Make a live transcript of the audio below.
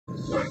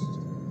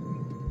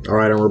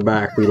Alright, and we're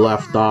back. We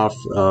left off,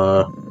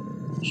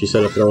 she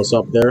said to throw us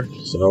up there,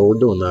 so we're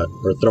doing that.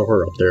 Or throw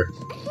her up there.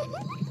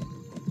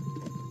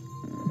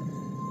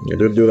 Yeah,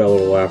 do that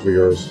little laugh of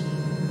yours.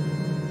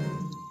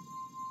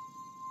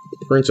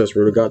 Princess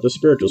Ruta got the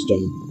spiritual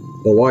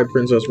stone. But why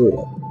Princess Ruta?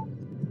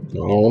 I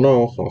don't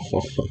know.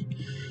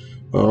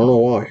 I don't know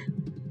why.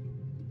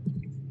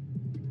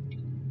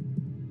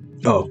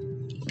 Oh.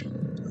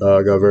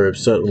 I got very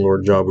upset when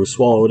Lord Jabu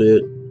swallowed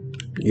it.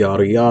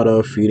 Yada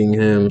yada, feeding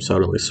him,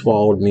 suddenly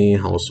swallowed me.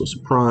 I was so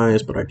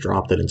surprised, but I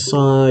dropped it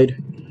inside.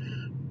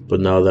 But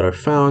now that I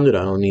found it,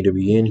 I don't need to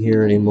be in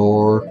here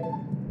anymore.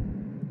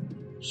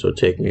 So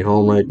take me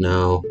home right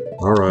now.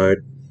 Alright.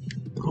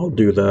 I'll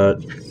do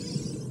that.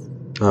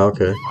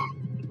 Okay.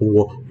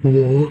 What?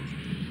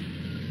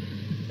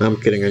 I'm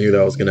kidding, I knew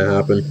that was gonna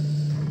happen.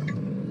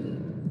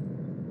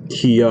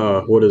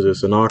 What is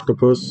this, an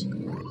octopus?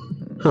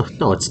 Huh,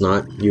 no it's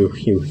not. You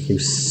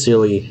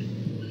silly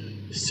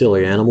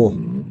animal.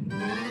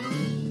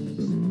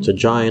 It's a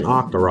giant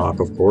octorok,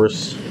 of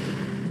course.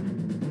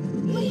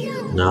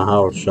 Now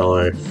how shall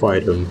I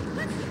fight him?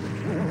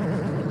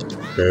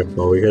 Okay,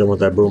 well we hit him with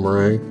that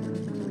boomerang.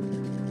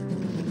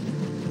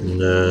 And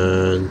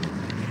then...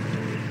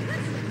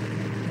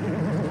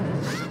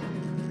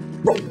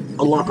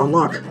 Oh,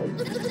 unlock!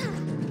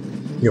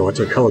 Yo, I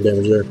took hella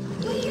damage there.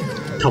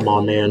 Come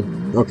on,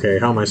 man. Okay,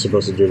 how am I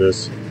supposed to do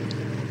this?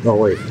 Oh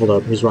wait, hold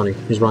up, he's running.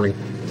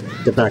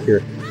 Get back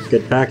here.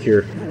 Get back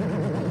here.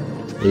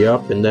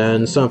 Yup, and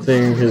then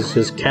something,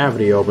 his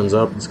cavity opens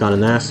up. It's kinda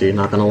nasty,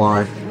 not gonna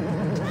lie.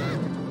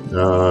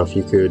 If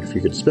you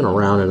could spin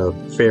around in a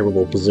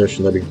favorable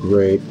position, that'd be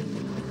great.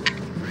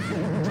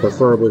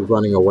 Preferably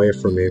running away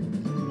from me.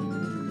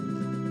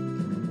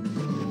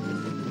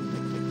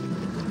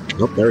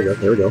 Oh, there we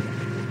go.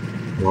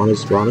 We're on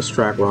his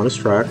track.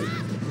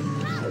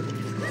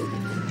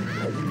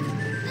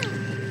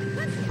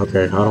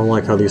 Okay, I don't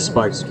like how these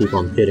spikes keep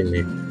on hitting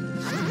me.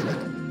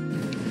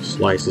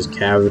 Slice his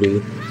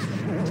cavity.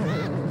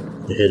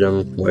 Hit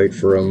him, wait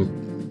for him.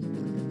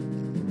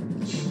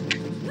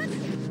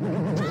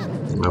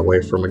 I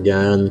wait for him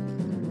again.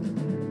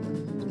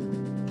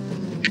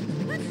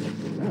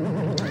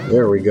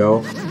 There we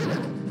go.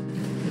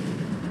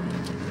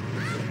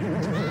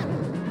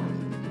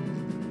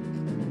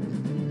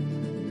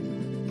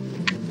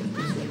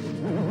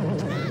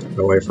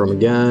 Go away from him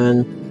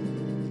again.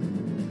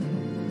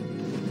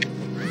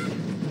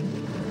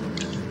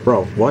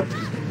 Bro, what?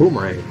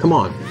 Boomerang, come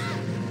on.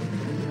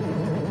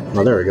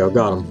 Oh, there we go,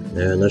 got him.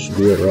 And that should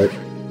be it, right?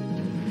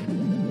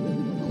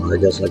 I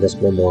guess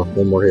one more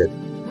hit.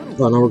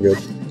 Oh, no, we're good.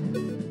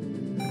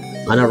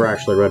 I never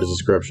actually read his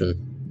description.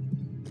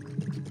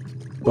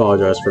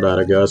 Apologize for that,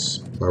 I guess.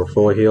 We're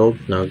fully healed.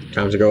 Now,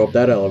 time to go up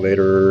that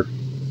elevator.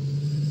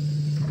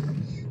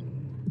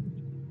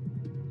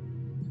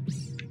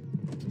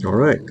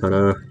 Alright,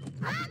 kinda...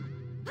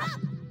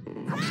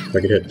 If I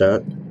could hit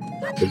that.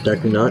 Good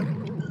deck nut.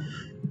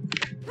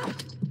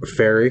 A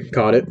fairy,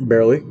 caught it,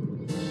 barely.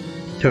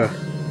 Huh.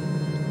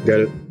 Get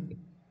it.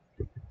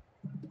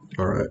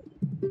 Alright.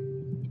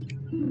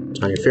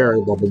 Tiny fairy,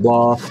 blah blah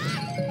blah.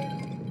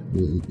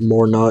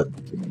 More nut.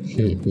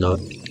 Nut.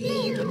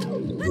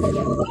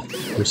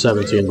 I'm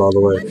 17, by the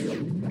way.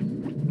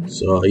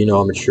 So, you know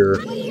I'm mature.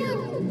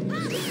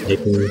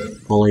 Making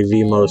only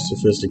the most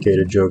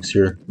sophisticated jokes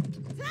here.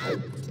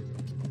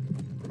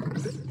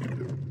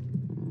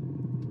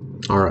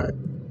 Alright.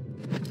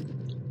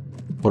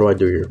 What do I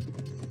do here?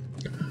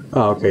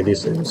 Oh, okay,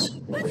 these things.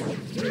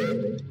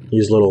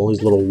 These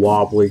little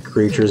wobbly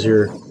creatures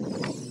here.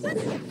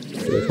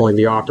 If only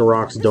the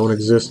octoroks don't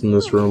exist in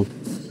this room.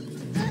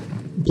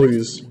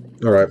 Please.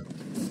 Alright.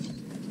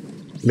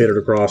 Made it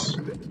across.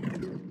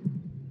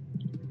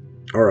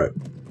 Alright.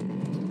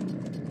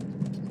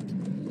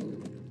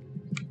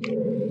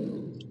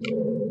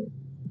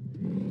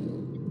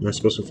 Am I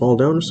supposed to fall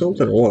down or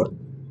something, or what?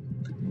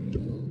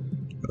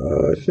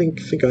 I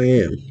think I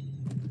am.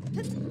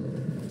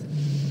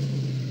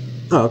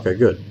 Oh, okay,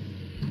 good.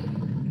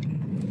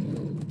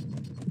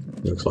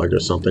 Looks like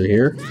there's something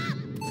here.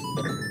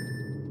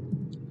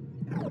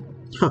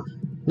 Huh,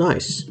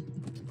 nice.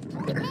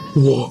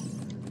 Whoa.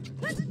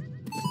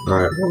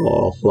 Alright,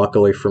 well,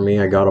 luckily for me,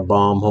 I got a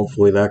bomb.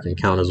 Hopefully that can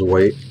count as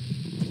weight.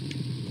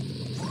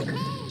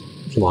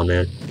 Come on,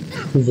 man.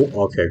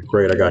 Okay,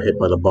 great, I got hit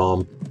by the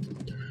bomb.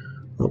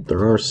 Oh,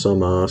 there are some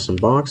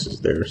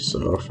boxes there,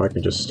 so if I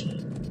can just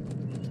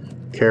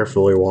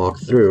carefully walk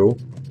through.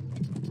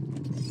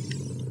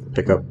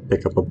 Pick up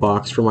a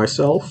box for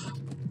myself.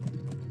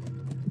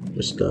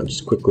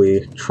 Just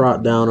quickly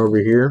trot down over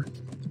here.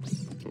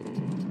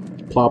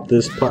 Plop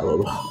this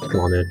come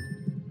on in.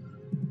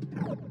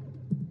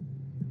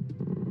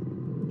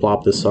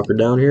 Plop this sucker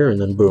down here and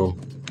then boom.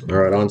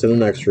 Alright, on to the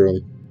next room.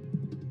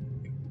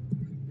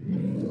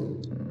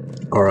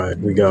 Alright,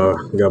 we got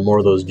more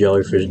of those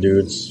jellyfish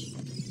dudes.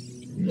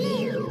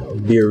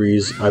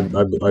 Beeries, I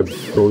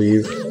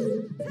believe.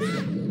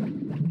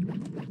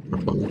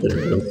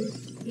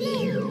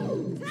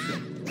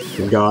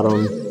 Got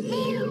him.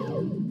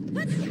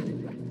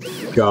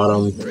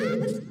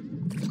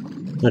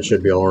 That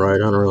should be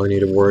alright. I don't really need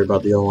to worry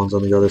about the other ones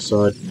on the other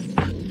side.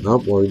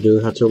 Nope, well, we do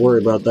have to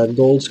worry about that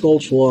gold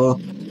Sculptula,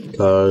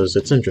 because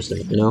it's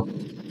interesting, you know?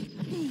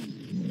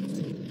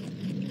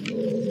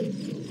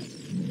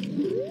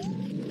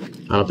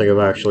 I don't think I've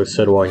actually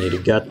said why I need to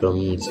get them.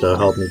 It's to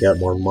help me get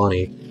more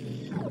money.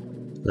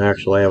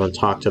 Actually, I haven't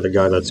talked to the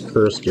guy that's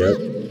cursed yet.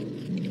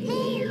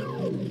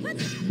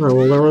 Alright,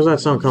 well, where was that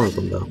sound coming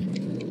from, though?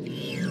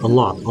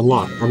 Unlock,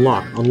 unlock,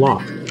 unlock,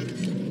 unlock.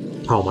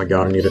 Oh my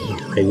god, I need it.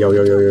 Hey, yo,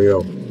 yo, yo, yo,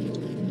 yo.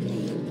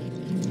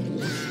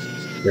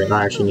 Wait,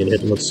 I actually need to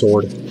hit him with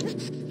sword.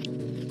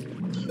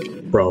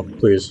 Bro,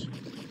 please.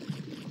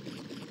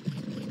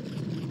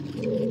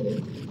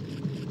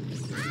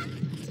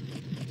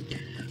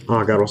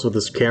 Oh god, what's with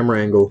this camera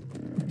angle?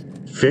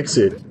 Fix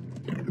it.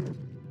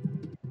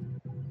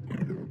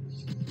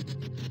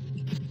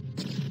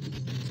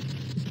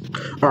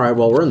 Alright,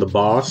 well, we're in the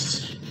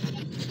boss.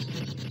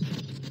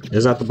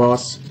 Is that the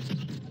boss?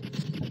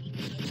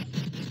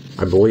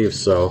 I believe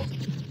so.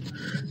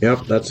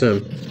 Yep, that's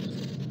him.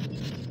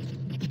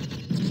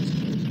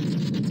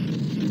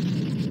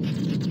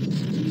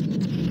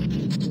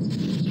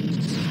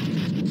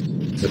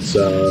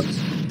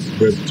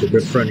 It's a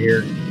good friend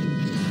here.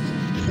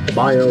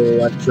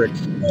 Bioelectric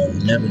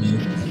anemone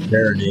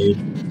Barinade.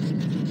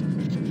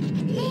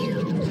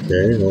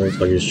 Okay, well, looks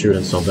like he's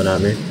shooting something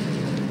at me.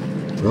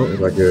 Oh,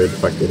 if I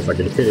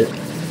could hit it.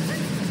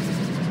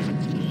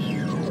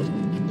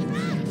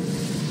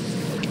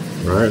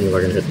 Alright, if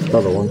I can hit the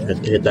other one.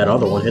 Hit that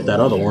other one, hit that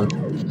other one.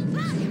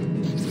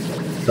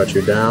 Cut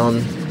you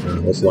down.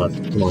 What's left?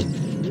 Come on.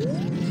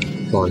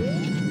 Come on.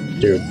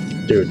 Dude,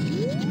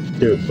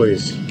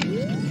 please.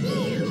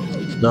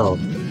 No.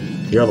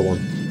 The other one.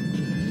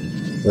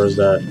 Where's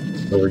that?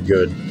 Are we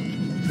good?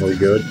 Are we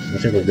good? I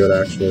think we're good,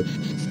 actually.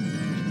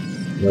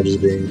 Am I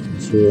just being a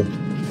fool?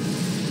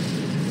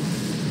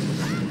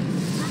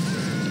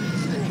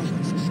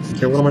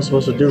 Okay, what am I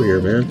supposed to do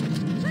here, man?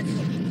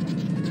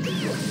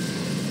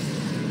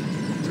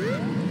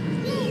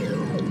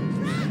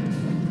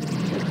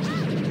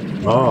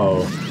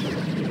 Oh.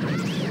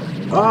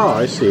 Oh,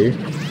 I see.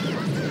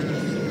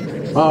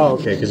 Oh,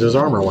 okay, because his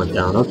armor went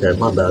down. Okay,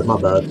 my bad, my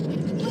bad.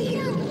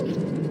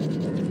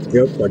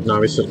 Yep, like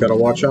Navi said, gotta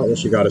watch out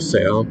what you gotta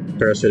say, huh?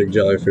 Parasitic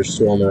jellyfish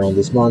swarm around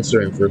this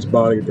monster, and for its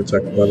body,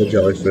 protected by the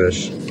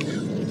jellyfish.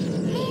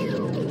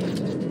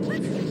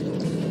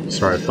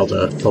 Sorry, I felt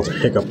a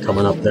hiccup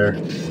coming up there.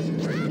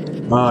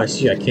 Ah, I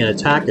see, I can't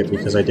attack it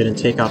because I didn't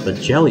take out the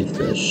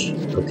jellyfish.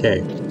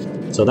 Okay,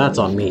 so that's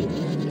on me.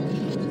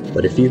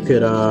 But if you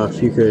could,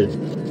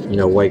 you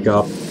know, wake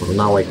up, well,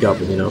 not wake up,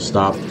 but, you know,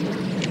 stop.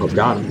 Oh,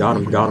 got him.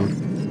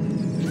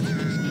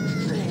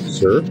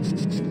 Sir?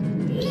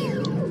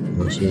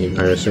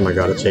 I assume I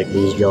gotta take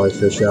these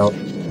jellyfish out.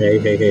 Hey,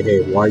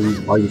 why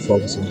are you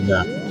focusing on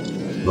that?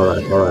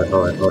 Alright,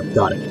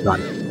 got it.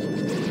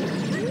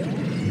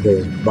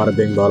 Boom, bada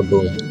bing, bada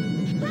boom.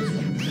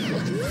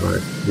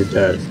 Alright, you're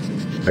dead.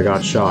 I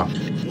got shocked.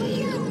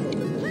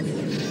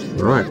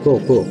 Alright, cool.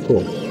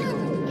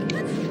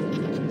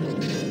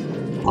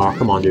 Aw,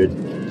 come on, dude.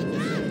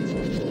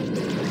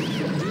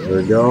 There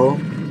we go.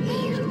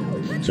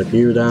 Took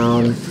you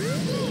down.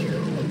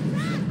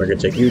 If I could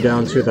take you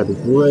down too, that'd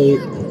be great.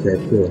 Okay,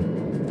 cool.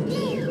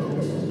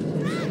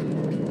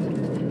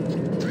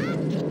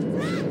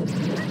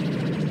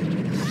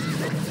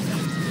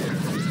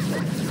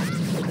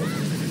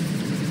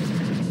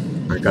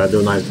 I gotta do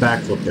a nice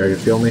backflip there, you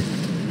feel me?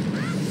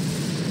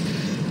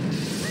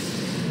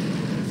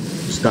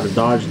 Just gotta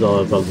dodge the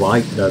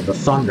light, the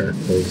thunder,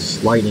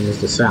 because lightning is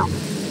the sound.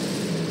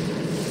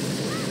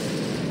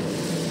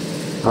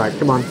 Alright,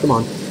 come on.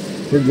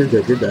 You're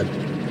good, you're dead.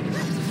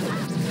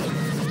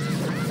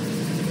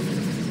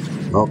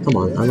 Oh, come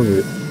on, I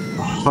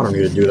don't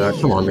need to do that.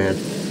 Come on, man.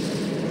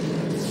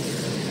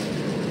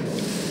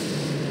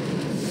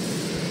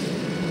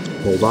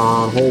 Hold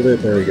on, hold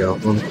it. There we go.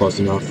 I'm close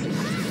enough.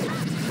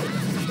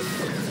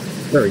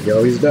 There we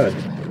go, he's dead.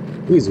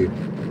 Easy.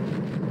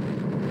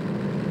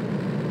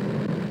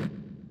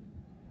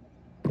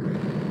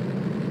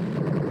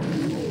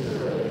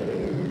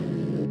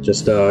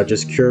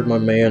 Just cured my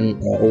man,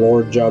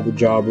 Lord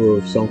Jabu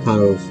of some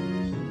kind of,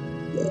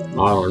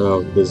 I don't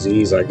know,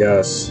 disease, I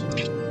guess.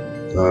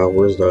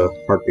 Where's the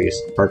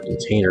heart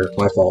container?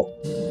 My fault.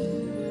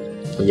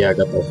 But yeah, I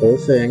got the whole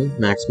thing.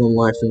 Maximum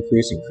life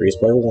increased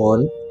by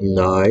 1.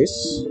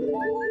 Nice.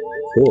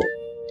 Cool.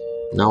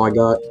 Now I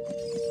got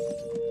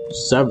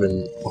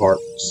 7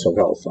 hearts of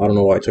health. I don't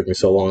know why it took me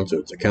so long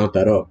to count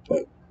that up,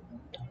 but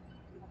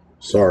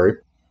sorry.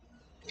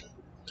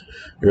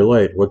 You're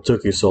late. What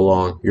took you so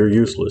long? You're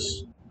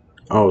useless.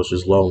 I was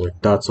just lonely.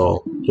 That's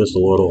all. Just a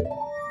little.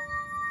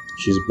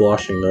 She's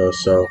blushing though,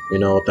 so you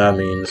know what that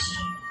means.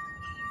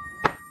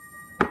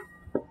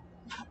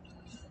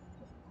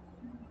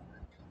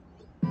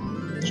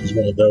 She's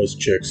one of those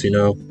chicks, you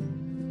know?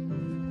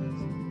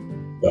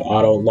 But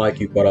I don't like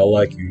you, but I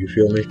like you. You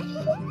feel me?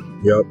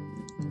 Yup.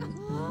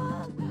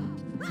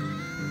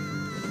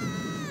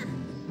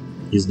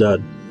 He's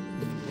dead.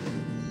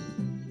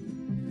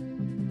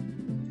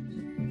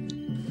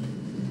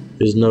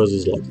 His nose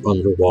is like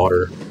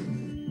underwater.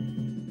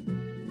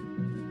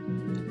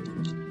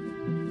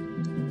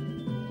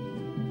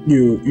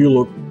 You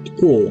look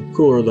cool.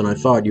 Cooler than I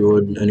thought you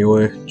would,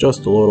 anyway.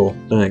 Just a little.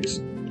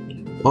 Thanks.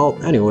 Well,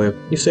 anyway,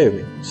 you saved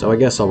me, so I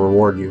guess I'll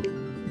reward you.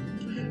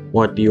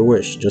 What do you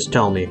wish? Just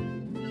tell me.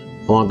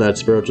 I want that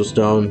spiritual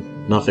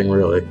stone. Nothing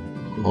really.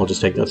 I'll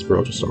just take that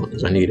spiritual stone,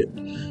 because I need it.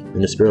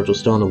 And the spiritual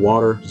stone of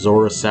water,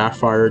 Zora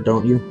Sapphire,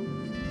 don't you?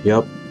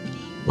 Yep.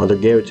 Mother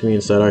gave it to me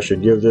and said I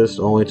should give this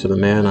only to the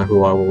man who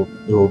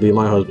will be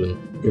my husband.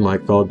 You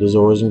might call it the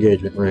Zora's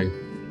engagement ring.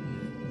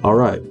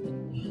 Alright.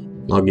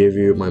 I'll give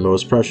you my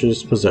most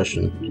precious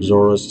possession,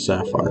 Zora's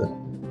Sapphire.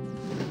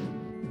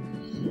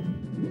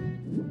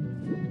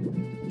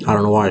 I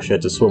don't know why she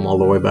had to swim all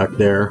the way back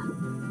there.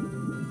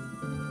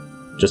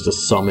 Just to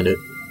summon it.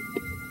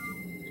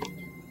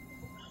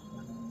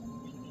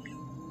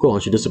 Cool,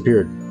 and she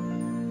disappeared.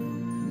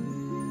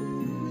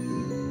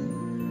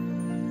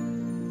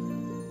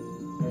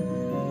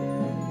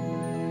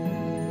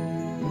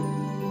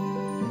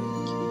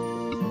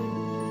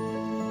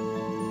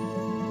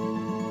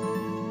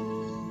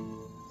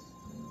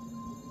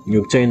 You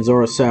obtain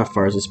Zora's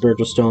Sapphires, a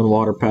spiritual stone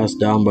water passed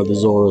down by the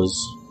Zoras.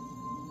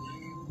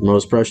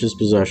 Most precious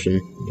possession.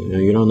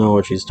 You don't know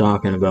what she's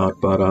talking about,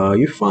 but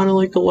you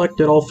finally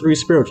collected all 3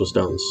 spiritual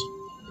stones.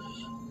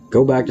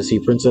 Go back to see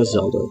Princess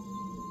Zelda.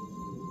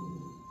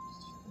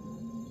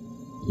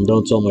 And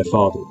don't tell my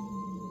father.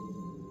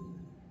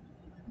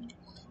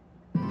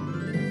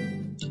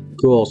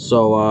 Cool,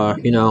 so,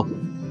 you know,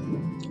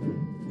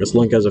 I guess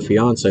Link has a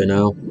fiance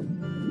now.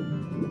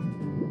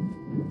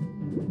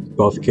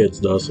 Both kids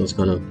though, so it's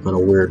kind of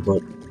weird,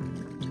 but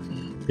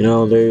you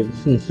know, they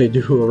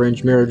do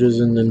arranged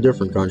marriages in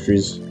different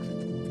countries,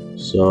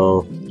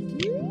 so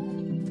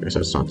I guess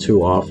that's not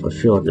too off. I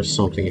feel like there's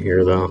something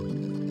here though.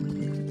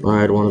 All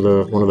right, one of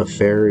the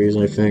fairies,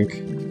 I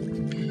think.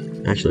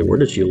 Actually, where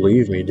did she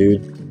leave me,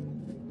 dude?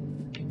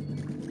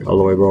 All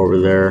the way over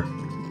there.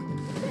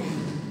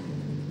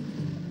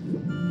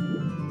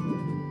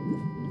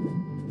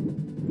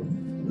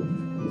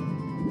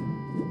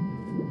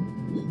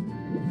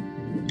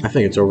 I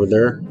think it's over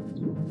there.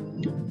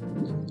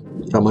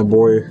 Got my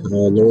boy,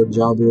 Lord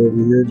Jabu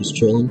over here, just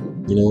chilling,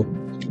 you know.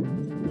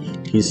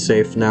 He's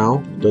safe now.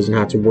 Doesn't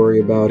have to worry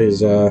about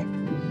his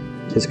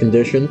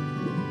condition.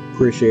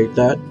 Appreciate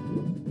that.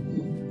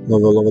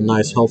 Love a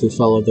nice, healthy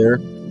fella there.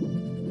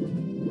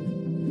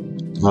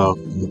 Oh,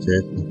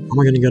 okay. How am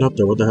I gonna get up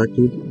there? What the heck,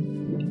 dude?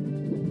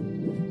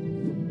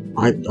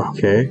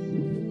 Okay.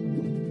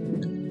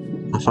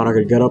 I thought I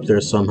could get up there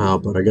somehow,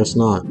 but I guess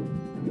not.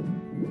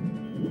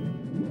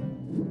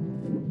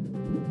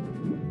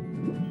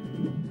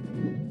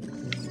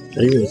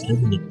 Is it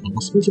even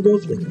possible to go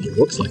through? It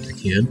looks like I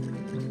can.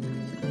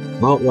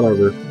 Well,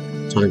 whatever.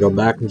 Time to go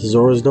back into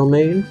Zora's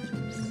domain.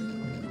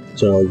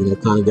 So, you know,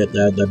 kind of get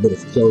that bit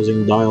of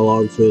closing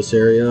dialogue for this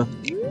area.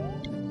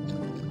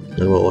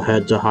 Then we'll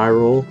head to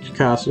Hyrule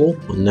Castle,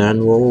 and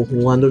then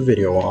we'll end the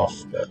video off.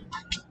 I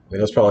mean,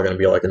 that's probably going to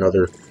be like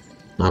another,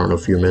 I don't know,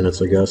 few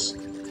minutes, I guess.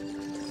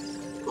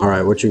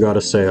 Alright, what you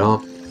gotta say, huh?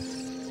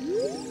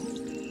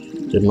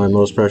 Did my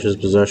most precious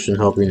possession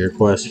help you in your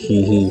quest?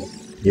 Hee hee.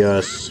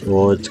 Yes,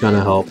 well, it's gonna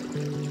help.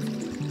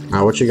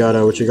 Alright, what you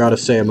gotta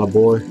say, my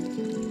boy?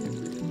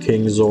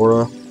 King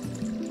Zora?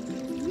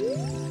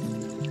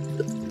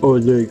 Oh,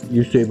 look,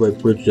 you saved my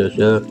princess,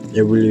 huh? I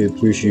really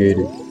appreciate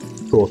it.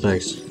 Cool,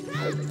 thanks.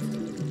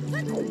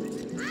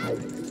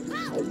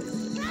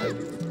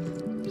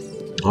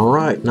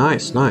 Alright,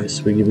 nice.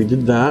 We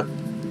did that.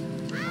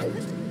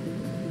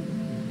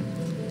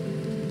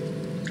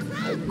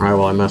 Alright,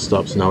 well, I messed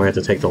up, so now we have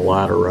to take the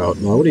ladder route.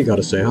 Now, what do you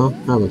gotta say, huh?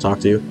 I haven't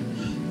talked to you.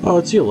 Oh,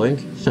 it's you,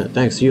 Link.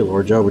 Thanks to you,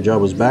 Lord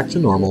Jabu's back to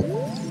normal.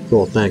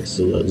 Cool, thanks,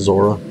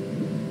 Zora.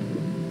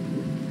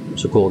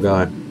 He's a cool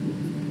guy.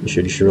 You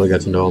should really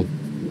get to know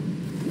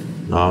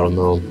him. I don't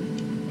know.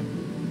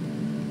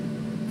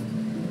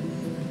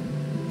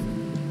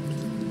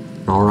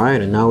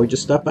 Alright, and now we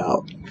just step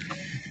out.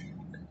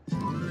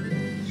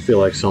 Feel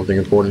like something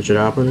important should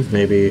happen.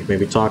 Maybe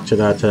talk to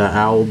that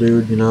owl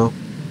dude, you know?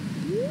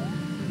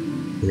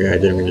 Okay, I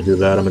didn't mean to do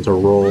that. I meant to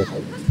roll.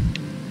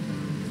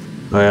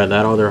 Oh yeah,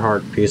 that other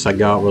heart piece I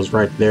got was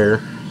right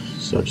there.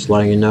 So just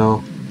letting you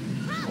know.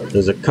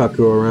 There's a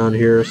cuckoo around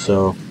here,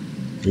 so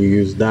you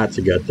use that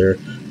to get there.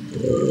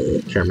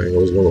 Camera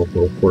angle was a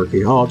little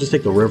quirky. Oh, I'll just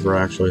take the river,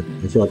 actually.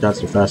 I feel like that's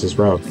the fastest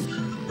route.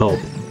 Help.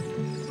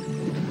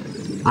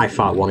 I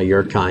fought one of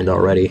your kind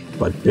already,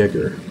 but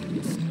bigger.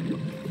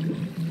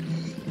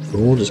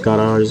 Cool, just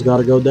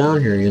gotta go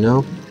down here, you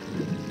know?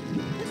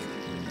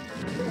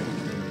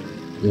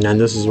 And then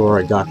this is where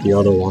I got the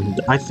other one.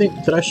 I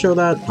think, did I show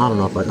that? I don't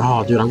know if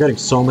oh dude, I'm getting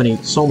so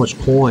much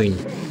coin.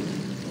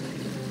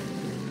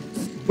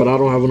 But I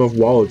don't have enough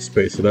wallet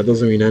space, so that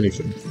doesn't mean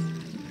anything.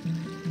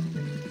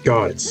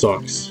 God, it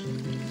sucks.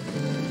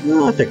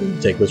 No, I think we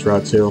can take this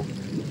route too.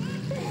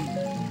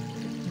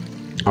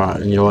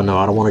 Alright, you know what, no,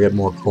 I don't want to get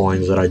more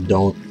coins that I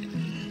don't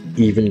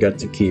even get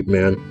to keep,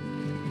 man.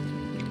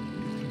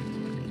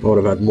 I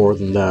would have had more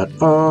than that.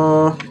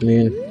 I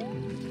mean,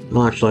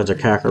 Well, actually, it's a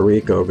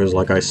Kakariko, because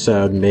like I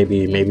said,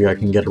 maybe I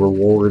can get a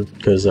reward,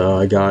 because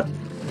I got...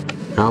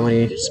 How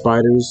many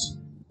spiders?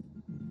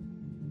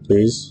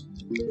 Please?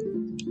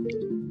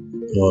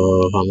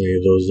 How many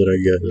of those did I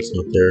get? It's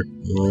not there.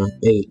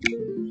 8.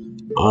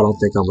 I don't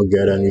think I'm gonna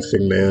get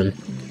anything, man.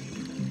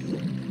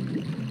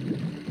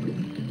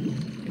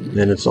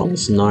 And it's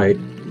almost night.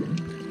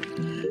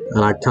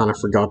 And I kind of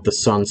forgot the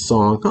sun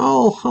song.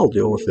 I'll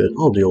deal with it.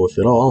 I'll deal with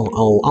it.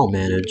 I'll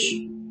manage.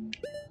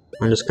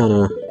 I just kind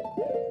of...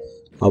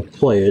 I'll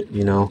play it,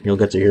 you know. You'll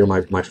get to hear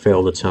my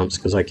failed attempts,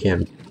 because I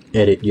can't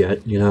edit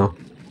yet, you know.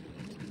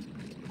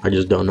 I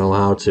just don't know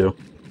how to.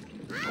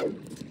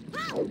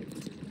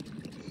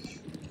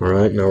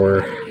 Alright, now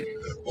we're...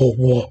 Oh,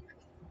 whoa.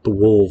 The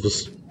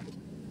wolves.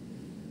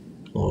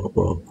 Oh,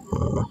 well,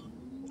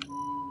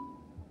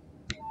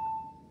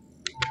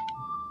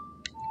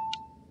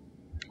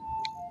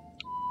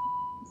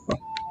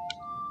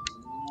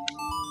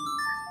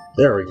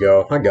 There we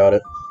go, I got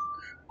it.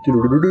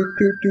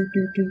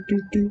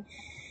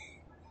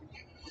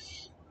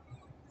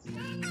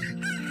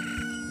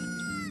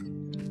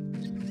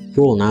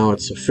 Cool, now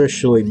it's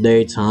officially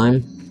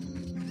daytime.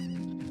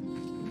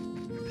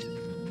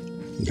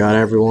 Got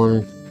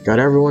everyone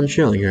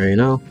chilling here, you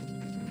know?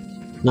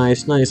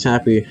 Nice,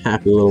 happy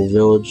little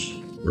village,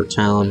 or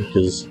town,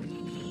 because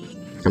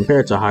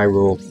compared to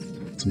Hyrule,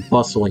 it's a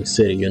bustling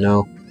city, you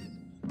know?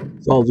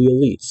 It's all the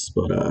elites,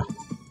 but,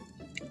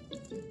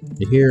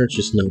 here it's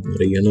just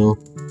nobody, you know?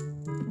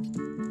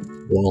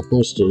 Well,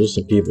 there's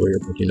some people here,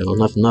 but, you know,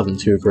 nothing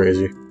too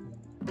crazy.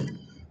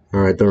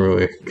 Alright, don't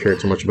really care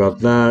too much about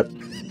that.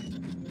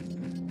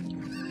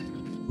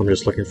 I'm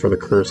just looking for the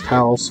cursed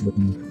house, so I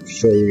can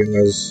show you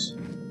guys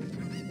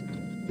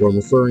what I'm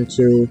referring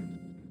to.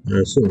 I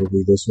assume it'll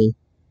be this one.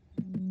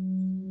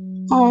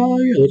 Oh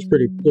yeah, looks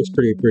pretty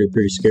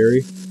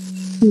scary.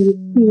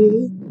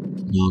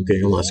 No, I'm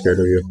kidding, I'm not scared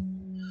of you.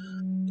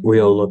 We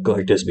all look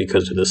like this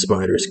because of the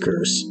spider's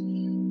curse.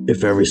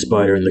 If every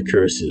spider in the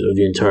curse of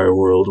the entire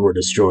world were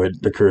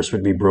destroyed, the curse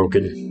would be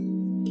broken.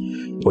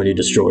 When you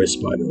destroy a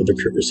spider with the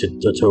curse, a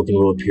token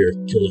will appear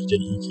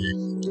collected. Okay.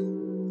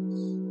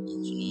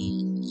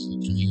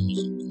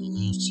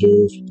 So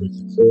if you break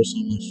the curse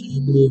on my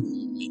family,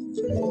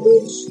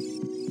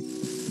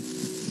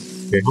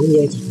 okay, how many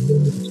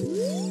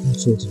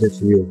items to get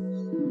for you?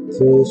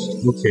 First,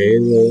 okay,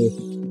 well,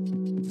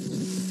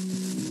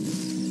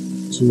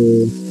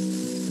 2,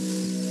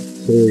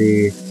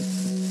 3,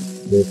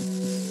 4.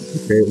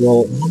 Okay,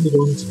 well, how many do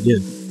I have to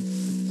get?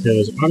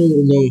 Because I don't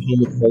even know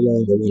how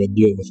long I want to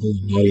deal with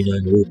only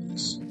 99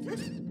 rupees.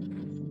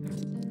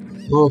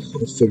 I'll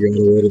figure out a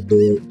way to do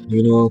it,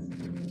 you know?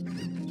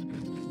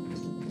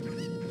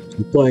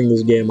 I'm playing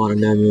this game on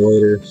an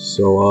emulator,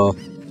 so, of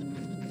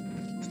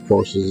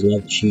course, there's a lot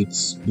of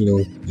cheats, you know,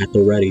 at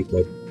the ready,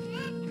 but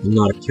I'm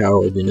not a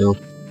coward, you know?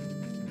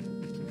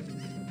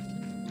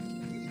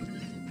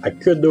 I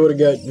could do it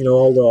again, you know,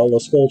 all the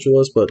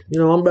sculptureless, but, you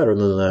know, I'm better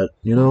than that,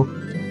 you know?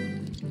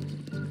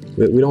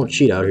 We don't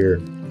cheat out here.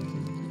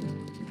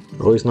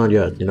 Or at least not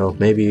yet, you know,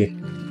 maybe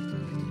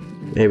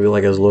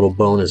like as a little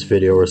bonus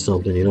video or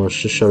something, you know,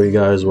 just to show you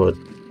guys what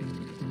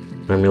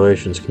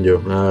emulations can do.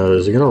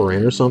 Is it gonna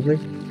rain or something?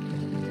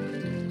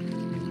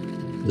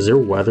 Is there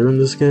weather in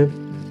this game?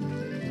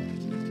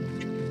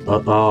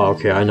 Oh,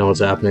 okay, I know what's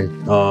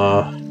happening.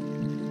 Well,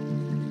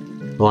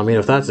 I mean,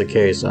 if that's the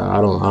case, I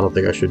don't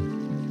think I should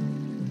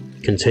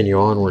continue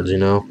onwards, you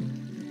know?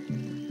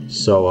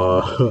 So,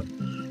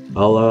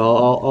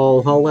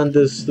 I'll end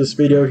this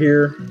video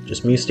here.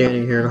 Just me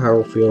standing here in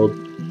Hyrule Field.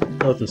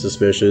 Nothing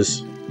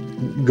suspicious.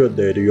 Good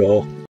day to y'all.